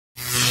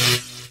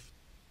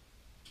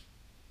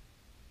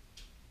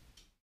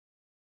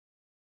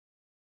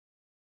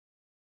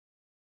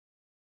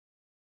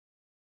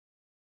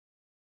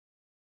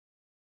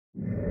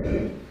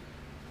Well,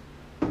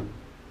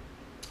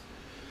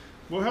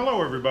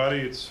 hello everybody,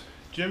 it's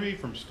Jimmy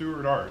from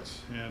Stuart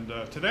Arts, and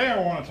today I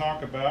want to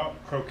talk about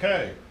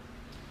croquet.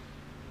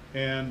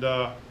 And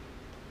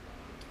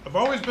I've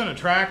always been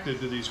attracted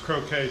to these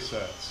croquet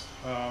sets.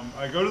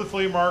 I go to the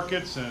flea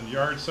markets and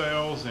yard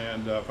sales,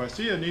 and if I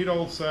see a neat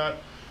old set,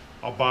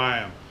 I'll buy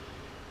them.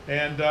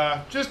 And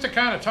just to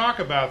kind of talk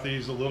about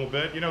these a little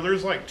bit, you know,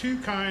 there's like two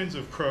kinds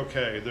of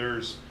croquet.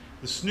 There's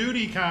the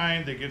snooty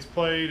kind that gets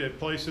played at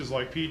places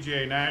like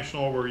PGA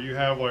National, where you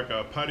have like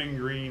a putting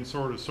green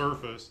sort of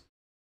surface.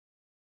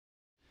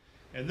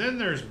 And then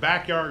there's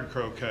backyard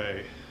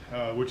croquet,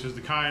 which is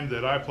the kind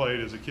that I played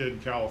as a kid in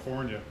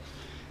California.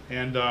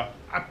 And I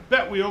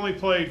bet we only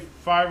played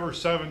 5 or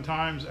 7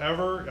 times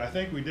ever. I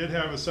think we did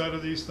have a set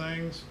of these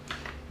things.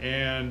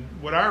 And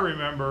what I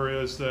remember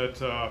is that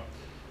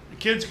the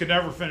kids could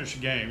never finish a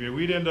game. You know,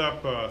 we'd end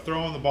up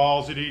throwing the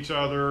balls at each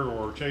other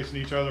or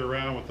chasing each other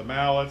around with the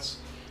mallets.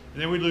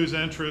 And then we'd lose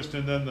interest,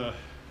 and then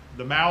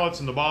the mallets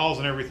and the balls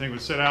and everything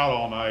would sit out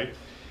all night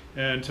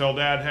until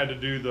Dad had to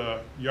do the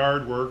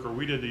yard work, or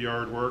we did the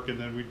yard work, and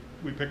then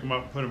we'd pick them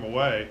up and put them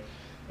away.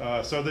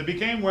 So they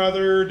became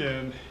weathered,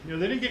 and you know,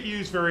 they didn't get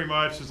used very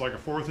much. It's like a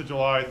 4th of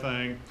July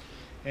thing.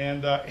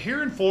 And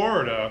here in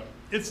Florida,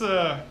 it's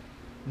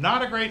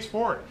not a great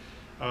sport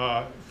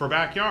for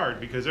backyard,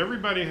 because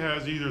everybody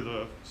has either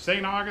the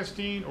St.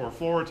 Augustine or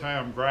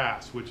Floritam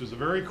grass, which is a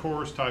very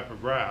coarse type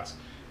of grass.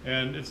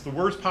 And it's the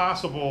worst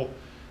possible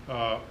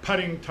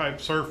putting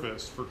type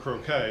surface for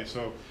croquet.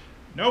 So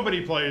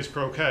nobody plays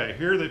croquet.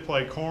 Here they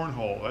play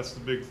cornhole. That's the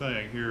big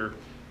thing here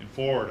in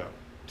Florida.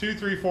 $2,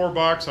 $3,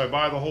 $4. I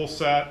buy the whole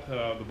set,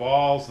 the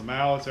balls, the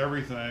mallets,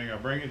 everything. I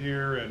bring it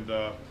here, and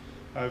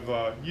I've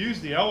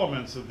used the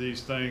elements of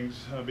these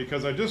things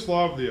because I just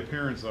love the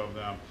appearance of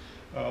them.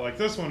 Like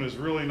this one is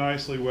really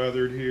nicely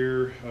weathered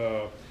here.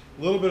 A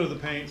little bit of the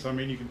paint, so I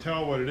mean you can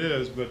tell what it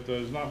is, but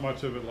there's not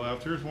much of it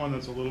left. Here's one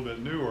that's a little bit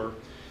newer.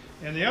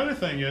 And the other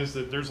thing is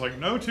that there's like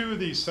no two of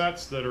these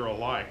sets that are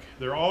alike.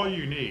 They're all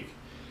unique.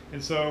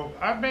 And so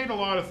I've made a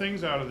lot of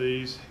things out of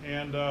these,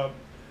 and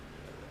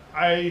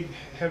I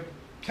have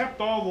kept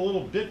all the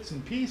little bits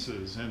and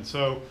pieces. And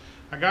so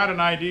I got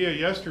an idea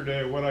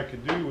yesterday of what I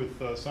could do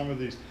with some of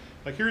these.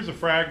 Like here's a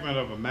fragment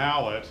of a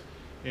mallet,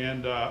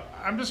 and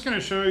I'm just going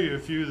to show you a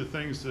few of the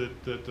things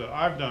that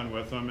I've done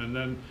with them, and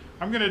then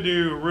I'm going to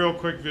do a real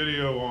quick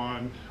video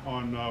on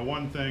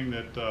one thing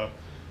that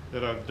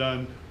I've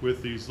done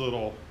with these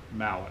little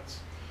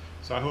mallets.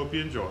 So I hope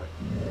you enjoy.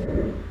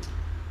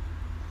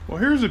 Well,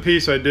 here's a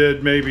piece I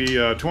did maybe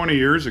 20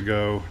 years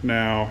ago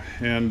now,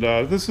 and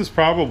this is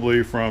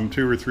probably from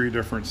 2 or 3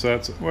 different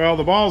sets. Well,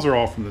 the balls are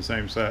all from the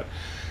same set,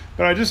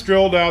 but I just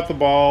drilled out the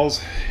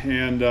balls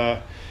and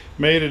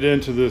made it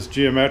into this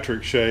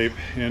geometric shape,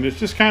 and it's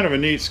just kind of a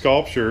neat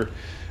sculpture.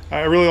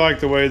 I really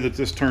like the way that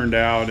this turned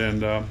out,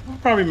 and I'll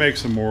probably make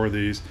some more of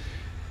these.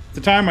 At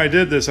the time I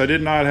did this, I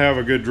did not have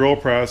a good drill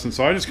press, and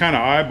so I just kind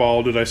of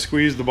eyeballed it. I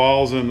squeezed the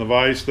balls in the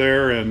vise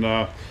there,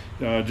 and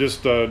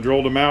just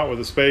drilled them out with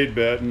a spade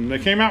bit, and they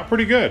came out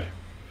pretty good.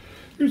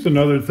 Here's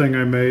another thing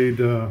I made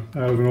out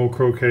of an old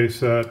croquet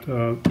set.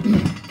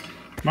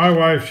 My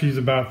wife, she's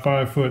about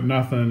 5 foot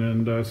nothing,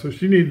 and so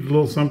she needed a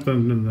little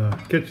something in the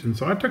kitchen.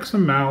 So I took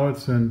some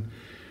mallets and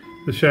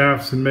the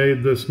shafts and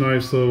made this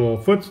nice little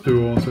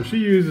footstool, and so she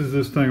uses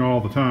this thing all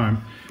the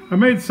time. I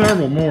made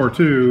several more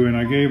too, and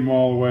I gave them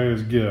all away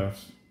as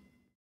gifts.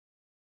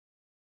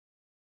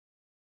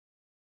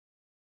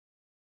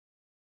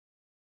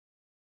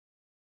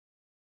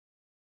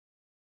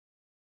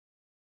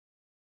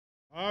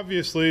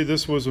 Obviously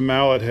this was a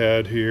mallet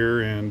head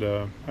here,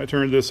 and I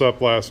turned this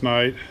up last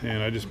night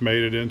and I just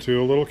made it into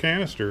a little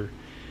canister,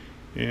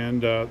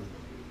 and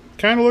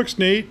kind of looks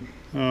neat.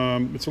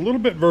 It's a little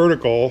bit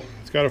vertical,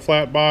 it's got a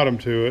flat bottom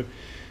to it,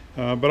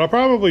 but I'll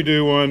probably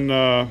do one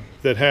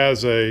that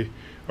has a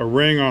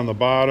ring on the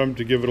bottom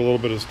to give it a little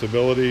bit of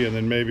stability, and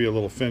then maybe a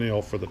little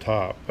finial for the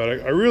top. But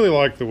I really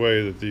like the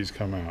way that these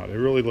come out. It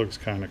really looks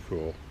kind of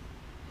cool.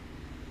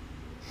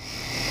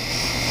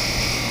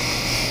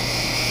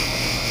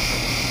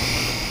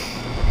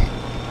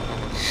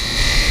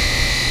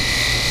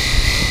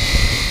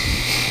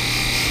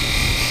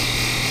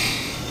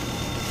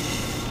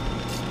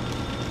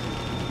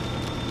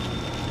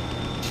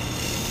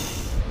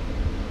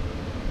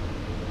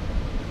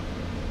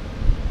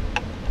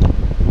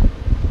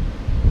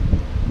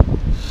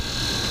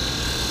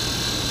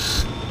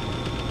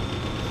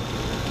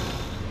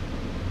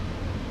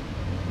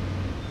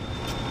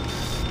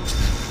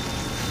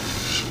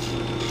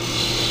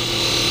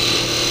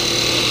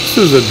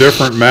 This is a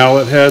different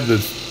mallet head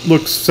that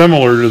looks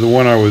similar to the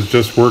one I was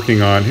just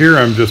working on. Here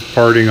I'm just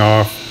parting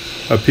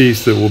off a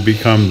piece that will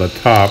become the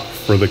top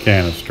for the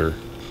canister.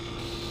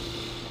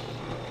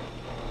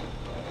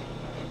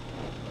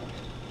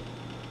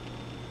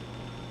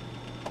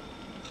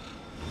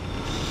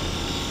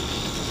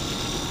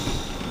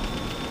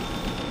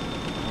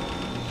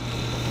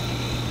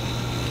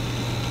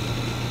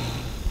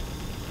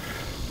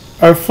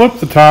 I've flipped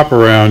the top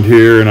around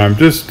here, and I'm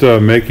just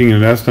making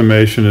an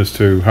estimation as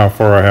to how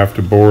far I have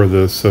to bore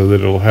this so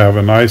that it'll have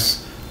a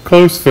nice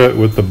close fit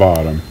with the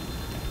bottom.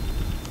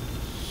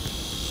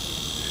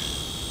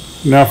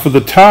 Now for the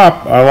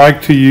top, I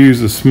like to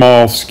use a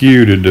small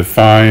skew to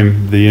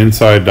define the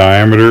inside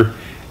diameter,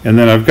 and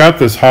then I've got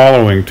this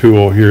hollowing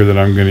tool here that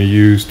I'm going to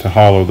use to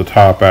hollow the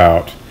top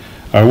out.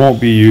 I won't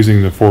be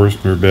using the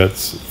Forstner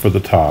bits for the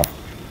top.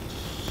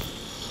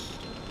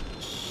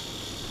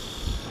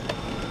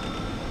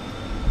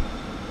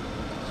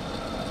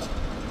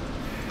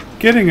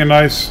 Getting a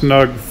nice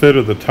snug fit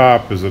of the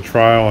top is a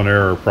trial and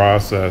error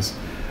process.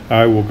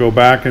 I will go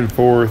back and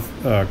forth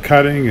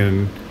cutting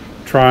and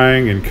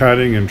trying and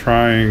cutting and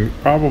trying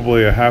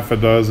probably a half a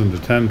dozen to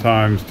 10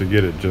 times to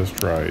get it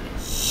just right.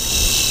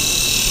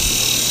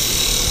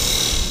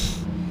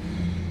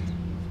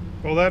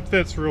 Well, that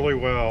fits really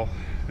well.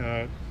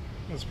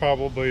 It's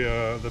probably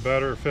the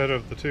better fit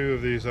of the two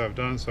of these I've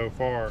done so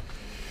far.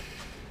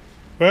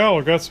 Well,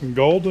 I've got some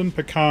golden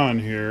pecan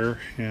here,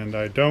 and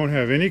I don't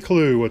have any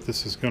clue what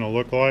this is going to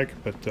look like,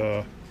 but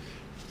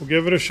we'll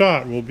give it a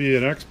shot. We'll be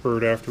an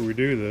expert after we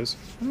do this.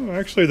 Oh,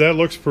 actually, that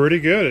looks pretty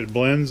good. It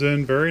blends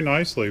in very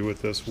nicely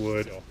with this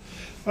wood.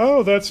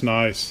 Oh, that's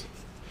nice.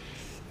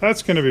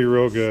 That's going to be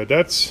real good.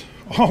 That's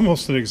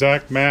almost an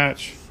exact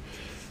match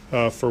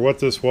for what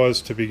this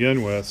was to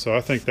begin with, so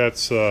I think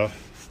that's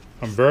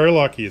I'm very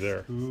lucky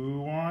there.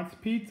 Who wants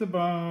pizza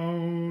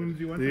bones?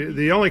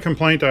 The only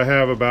complaint I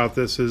have about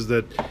this is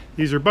that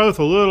these are both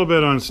a little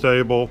bit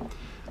unstable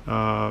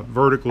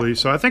vertically,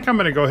 so I think I'm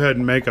going to go ahead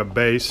and make a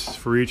base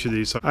for each of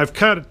these. I've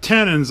cut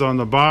tenons on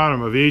the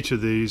bottom of each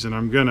of these, and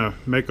I'm going to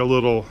make a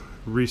little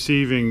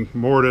receiving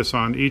mortise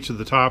on each of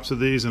the tops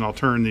of these, and I'll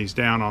turn these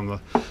down on the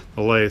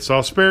lathe. So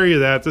I'll spare you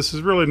that. This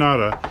is really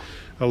not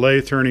a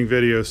lathe turning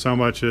video so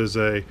much as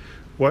a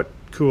what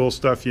cool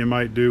stuff you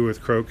might do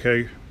with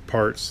croquet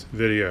parts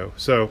video.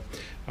 So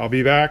I'll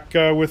be back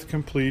with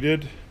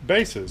completed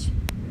bases.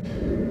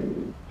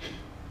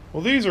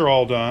 Well, these are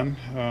all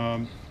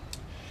done.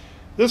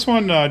 This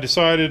one I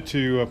decided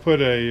to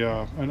put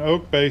an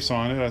oak base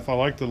on it. I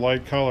liked the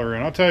light color,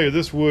 and I'll tell you,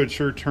 this wood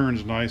sure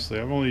turns nicely.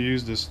 I've only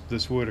used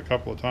this wood a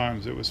couple of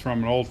times. It was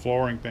from an old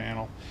flooring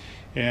panel,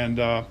 and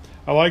I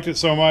liked it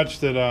so much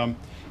that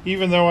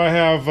even though I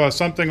have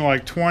something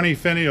like 20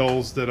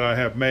 finials that I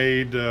have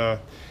made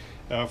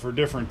for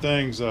different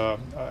things,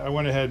 I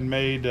went ahead and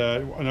made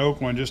an oak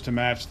one just to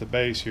match the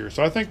base here.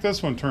 So I think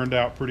this one turned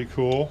out pretty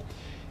cool,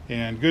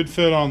 and good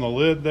fit on the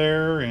lid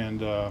there,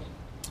 and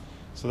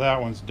so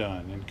that one's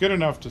done and good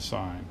enough to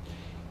sign.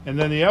 And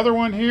then the other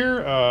one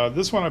here,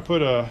 this one I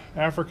put a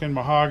African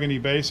mahogany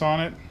base on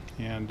it,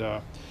 and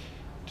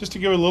just to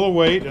give it a little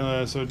weight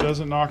so it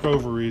doesn't knock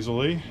over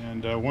easily.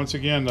 And once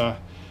again, the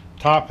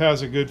top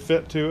has a good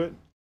fit to it.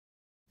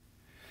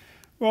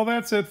 Well,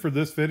 that's it for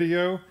this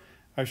video.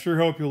 I sure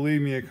hope you'll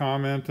leave me a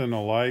comment and a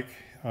like.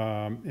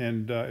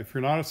 If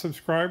you're not a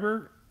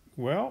subscriber,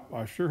 well,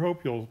 I sure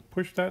hope you'll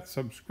push that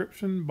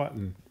subscription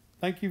button.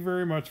 Thank you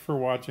very much for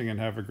watching, and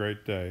have a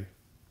great day.